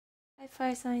Hi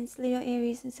fire signs, Leo,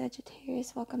 Aries, and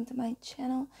Sagittarius. Welcome to my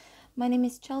channel. My name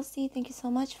is Chelsea. Thank you so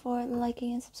much for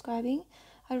liking and subscribing.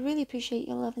 I really appreciate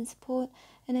your love and support.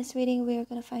 In this reading, we are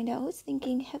going to find out who's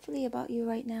thinking heavily about you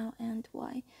right now and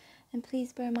why. And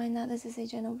please bear in mind that this is a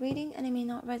general reading and it may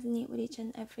not resonate with each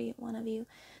and every one of you.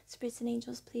 Spirits and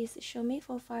angels, please show me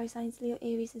for fire signs, Leo,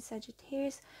 Aries, and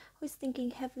Sagittarius, who's thinking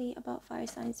heavily about fire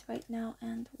signs right now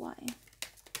and why.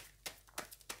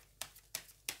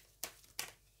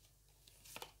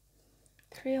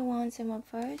 Three of Wands in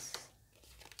reverse,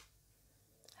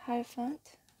 Hierophant,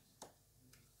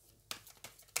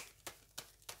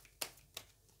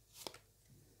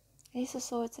 Ace of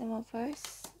Swords in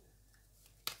reverse,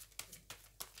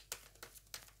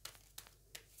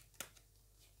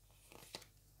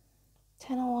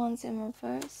 Ten of Wands in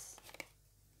reverse,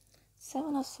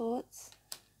 Seven of Swords,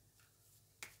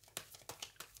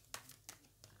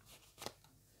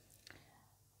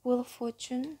 Wheel of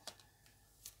Fortune,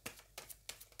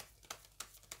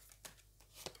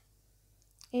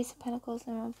 Ace of Pentacles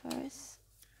in reverse,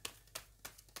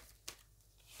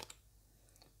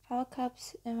 Five of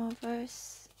Cups in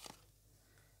reverse,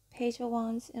 Page of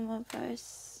Wands in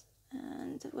reverse,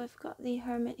 and we've got the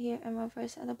Hermit here in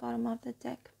reverse at the bottom of the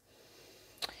deck.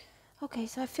 Okay,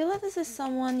 so I feel like this is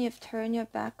someone you've turned your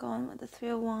back on with the Three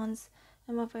of Wands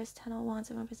in reverse, Ten of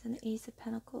Wands in reverse, and the Ace of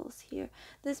Pentacles here.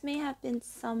 This may have been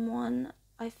someone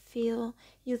I feel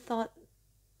you thought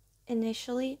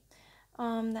initially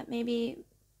that maybe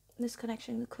this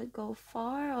connection could go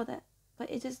far, or that, but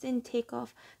it just didn't take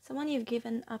off. Someone you've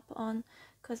given up on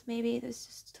because maybe there's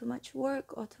just too much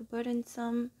work or too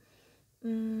burdensome.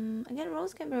 Again,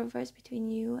 roles can be reversed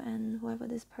between you and whoever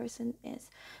this person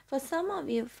is. For some of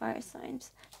you fire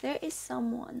signs, there is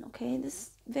someone, okay, this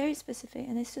is very specific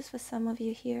and it's just for some of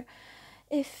you here.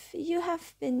 If you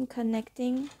have been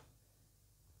connecting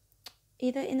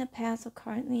either in the past or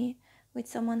currently with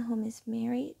someone whom is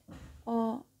married,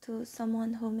 or to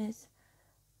someone whom is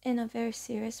in a very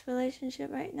serious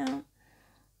relationship right now,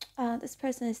 this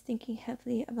person is thinking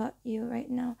heavily about you right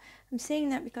now. I'm saying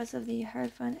that because of the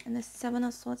Hierophant and the Seven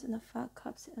of Swords and the Five of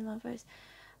Cups in reverse.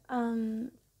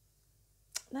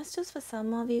 That's just for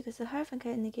some of you, because the Hierophant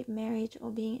can indicate marriage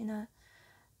or being in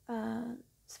a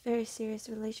very serious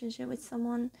relationship with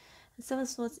someone, and Seven of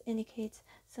Swords indicates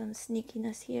some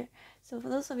sneakiness here. So for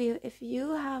those of you, if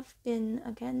you have been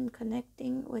again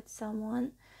connecting with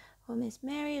someone who is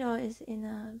married or is in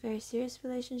a very serious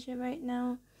relationship right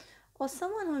now, or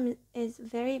someone who is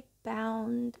very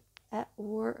bound at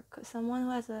work, someone who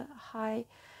has a high,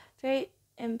 very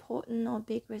important or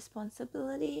big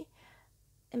responsibility,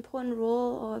 important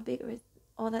role, or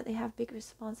or that they have big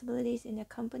responsibilities in their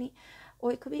company,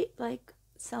 or it could be like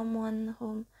someone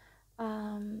whom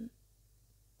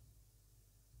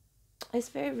is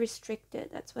very restricted.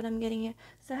 That's what I'm getting here.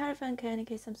 So Hierophant can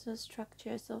indicate some sort of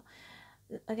structure. So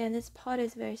again, this part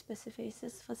is very specific. It's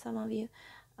just for some of you,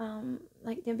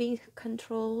 like they're being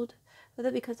controlled,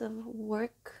 whether because of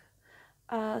work,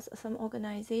 some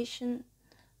organization,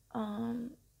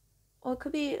 or it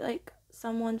could be like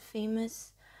someone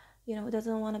famous, you know,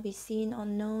 doesn't want to be seen or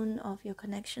known of your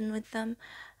connection with them.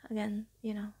 Again,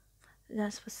 you know,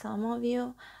 that's for some of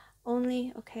you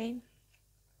only, okay?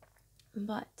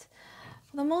 But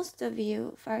for the most of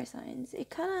you fire signs, it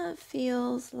kind of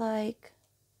feels like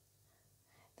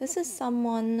this is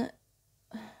someone,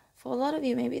 for a lot of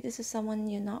you, maybe this is someone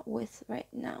you're not with right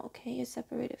now, okay? You're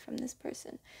separated from this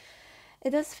person.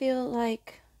 It does feel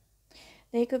like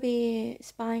they could be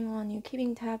spying on you,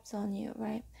 keeping tabs on you,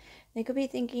 right? They could be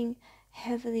thinking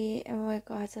heavily in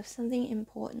regards of something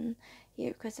important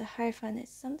here, because the Hierophant is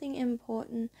something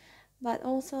important, but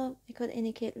also it could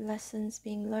indicate lessons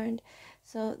being learned.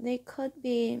 So they could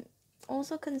be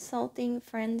also consulting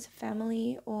friends,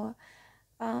 family, or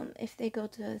if they go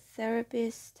to a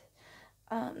therapist,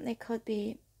 they could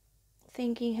be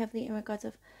thinking heavily in regards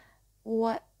of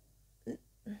what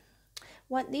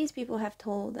these people have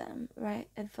told them, right?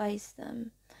 Advised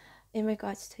them in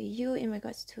regards to you, in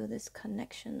regards to this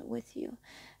connection with you.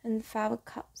 And Five of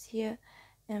Cups here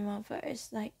in reverse,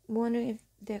 like wondering if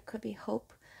there could be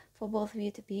hope for both of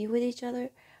you to be with each other,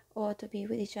 or to be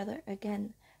with each other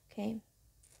again, okay?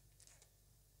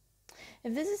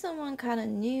 If this is someone kind of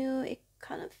new, it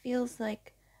kind of feels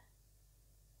like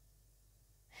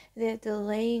they're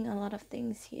delaying a lot of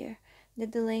things here. They're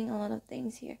delaying a lot of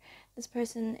things here. This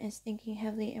person is thinking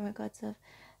heavily in regards of,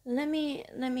 let me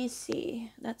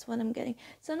see. That's what I'm getting.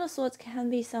 Some of Swords can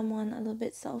be someone a little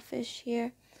bit selfish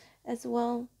here as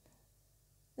well.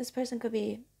 This person could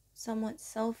be somewhat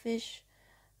selfish.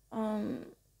 Could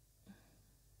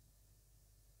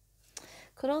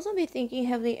also be thinking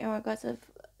heavily in regards of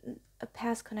a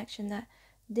past connection that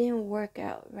didn't work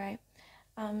out, right?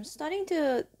 Starting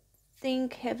to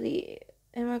think heavily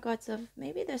in regards of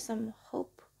maybe there's some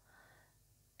hope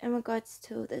in regards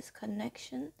to this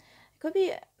connection. It could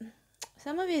be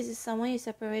some of you is someone you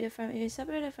separated from. If you're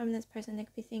separated from this person, they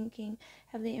could be thinking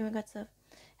heavily in regards of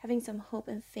having some hope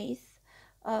and faith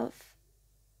of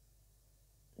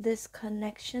this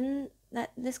connection,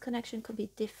 that this connection could be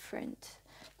different.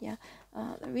 Yeah,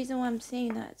 the reason why I'm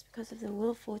saying that is because of the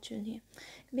Wheel of Fortune here.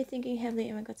 You could be thinking heavily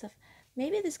in regards of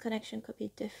maybe this connection could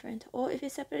be different. Or if you're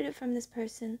separated from this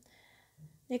person,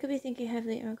 they could be thinking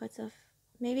heavily in regards of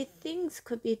maybe things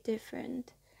could be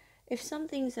different. If some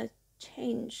things have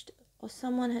changed or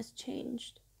someone has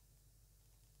changed,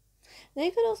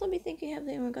 they could also be thinking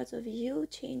heavily in regards of you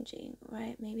changing,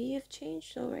 right? Maybe you've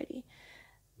changed already.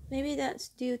 Maybe that's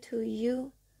due to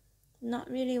you not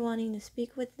really wanting to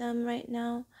speak with them right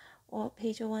now, or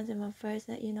Page of Wands in reverse,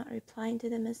 that you're not replying to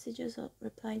the messages or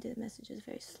replying to the messages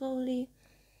very slowly.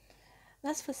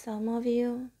 That's for some of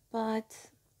you, but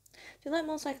I feel like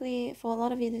most likely for a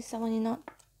lot of you, there's someone you're not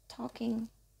talking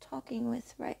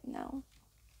with right now.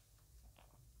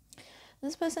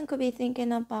 This person could be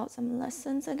thinking about some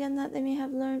lessons again that they may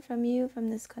have learned from you, from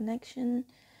this connection.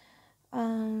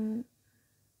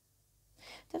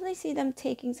 Definitely see them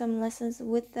taking some lessons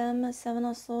with them. Seven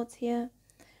of Swords here.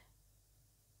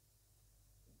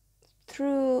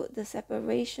 Through the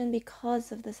separation,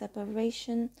 because of the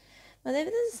separation. But if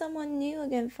this is someone new,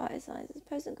 again, fire signs, this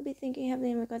person could be thinking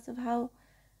heavily in regards of how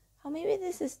maybe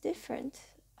this is different.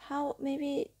 How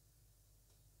maybe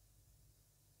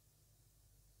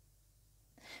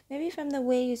from the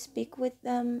way you speak with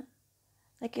them,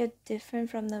 like you're different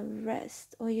from the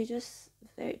rest, or you're just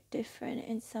very different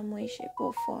in some way, shape,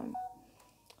 or form.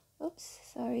 Oops,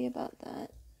 sorry about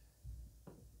that.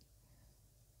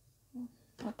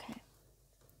 Okay.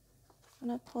 I'm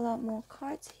gonna pull out more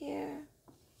cards here.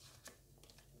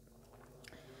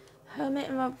 Hermit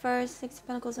in reverse, Six of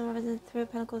Pentacles in reverse, and Three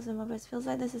of Pentacles in reverse. Feels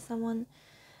like this is someone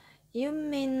you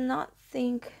may not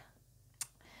think.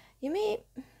 You may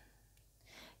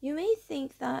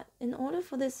think that in order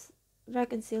for this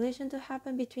reconciliation to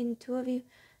happen between the two of you,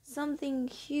 something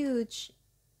huge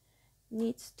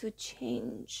needs to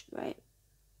change, right?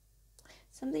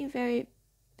 Something very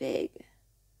big.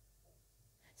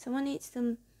 Someone needs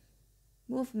to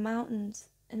move mountains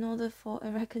in order for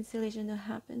a reconciliation to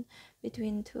happen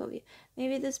between the two of you.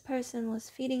 Maybe this person was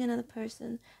feeding another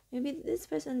person. Maybe this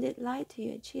person did lie to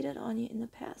you, cheated on you in the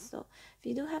past. So if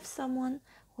you do have someone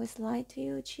who has lied to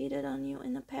you, cheated on you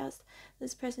in the past,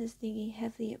 this person is thinking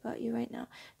heavily about you right now.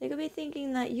 They could be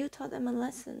thinking that you taught them a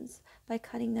lesson by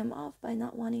cutting them off, by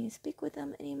not wanting to speak with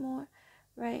them anymore,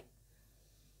 right?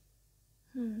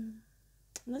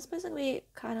 This person will be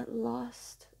kind of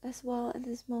lost as well at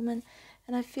this moment,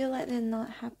 and I feel like they're not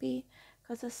happy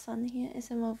because the Sun here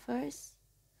is in reverse.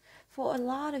 For a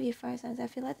lot of you fire signs, I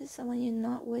feel like there's someone you're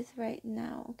not with right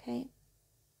now, okay?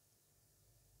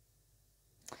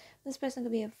 This person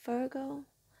could be a Virgo,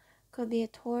 could be a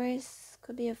Taurus,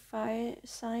 could be a fire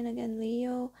sign, again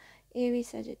Leo, Aries,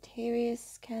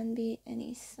 Sagittarius, can be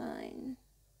any sign.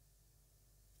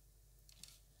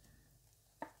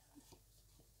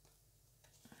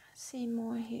 See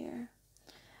more here.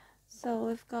 So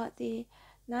we've got the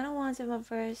Nine of Wands in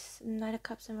reverse, Knight of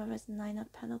Cups in reverse, Nine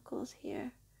of Pentacles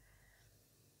here.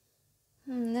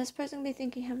 This person will be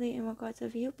thinking heavily in regards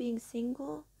of you being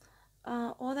single,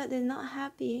 or that they're not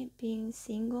happy being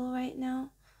single right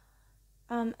now.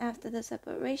 After the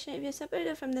separation, if you're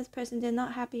separated from this person, they're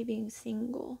not happy being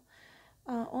single,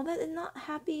 or that they're not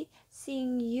happy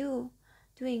seeing you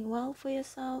doing well for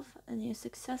yourself and you're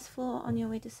successful on your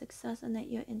way to success, and that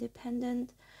you're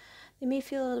independent. They may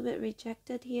feel a little bit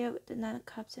rejected here with the Nine of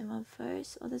Cups in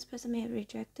reverse, or this person may have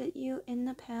rejected you in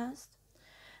the past.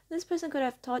 This person could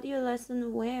have taught you a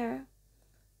lesson where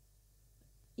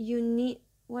you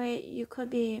could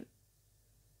be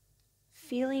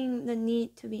feeling the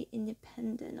need to be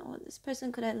independent, or this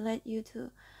person could have led you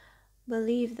to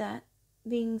believe that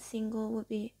being single would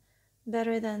be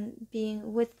better than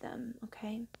being with them,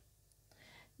 okay?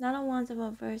 Nine of Wands in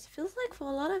reverse. Feels like for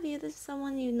a lot of you, this is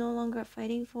someone you no longer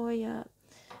fighting for. You're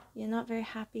not very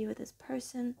happy with this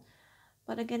person.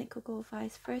 But again, it could go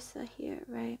vice versa here,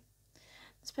 right?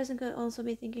 This person could also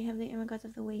be thinking heavily in regards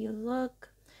of the way you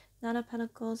look. Nine of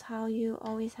Pentacles, how you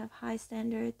always have high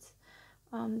standards.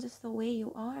 Just the way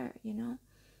you are, you know.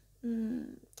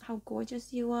 How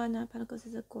gorgeous you are. Nine of Pentacles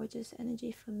is a gorgeous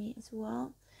energy for me as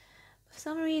well. For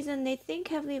some reason, they think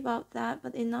heavily about that,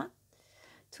 but they're not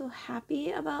too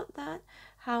happy about that.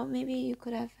 How maybe you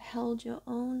could have held your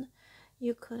own,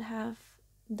 you could have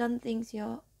done things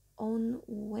your own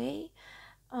way,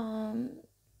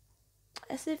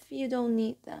 as if you don't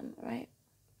need them, right?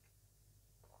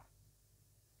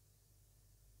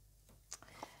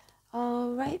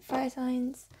 Alright, fire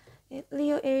signs.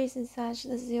 Leo, Aries, and Sag,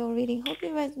 this is your reading. Hope you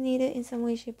resonated in some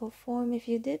way, shape, or form. If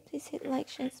you did, please hit like,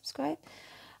 share, and subscribe.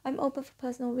 I'm open for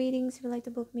personal readings. If you'd like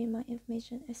to book me, my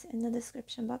information is in the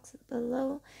description box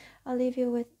below. I'll leave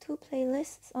you with 2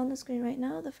 playlists on the screen right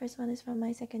now. The first one is from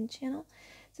my second channel.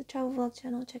 It's a travel vlog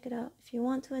channel. Check it out if you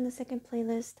want to. And the second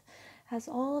playlist has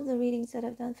all of the readings that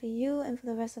I've done for you and for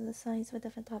the rest of the signs with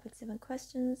different topics, different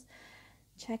questions.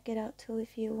 Check it out too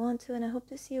if you want to, and I hope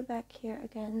to see you back here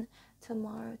again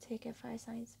tomorrow. Take care, fire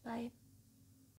signs. Bye.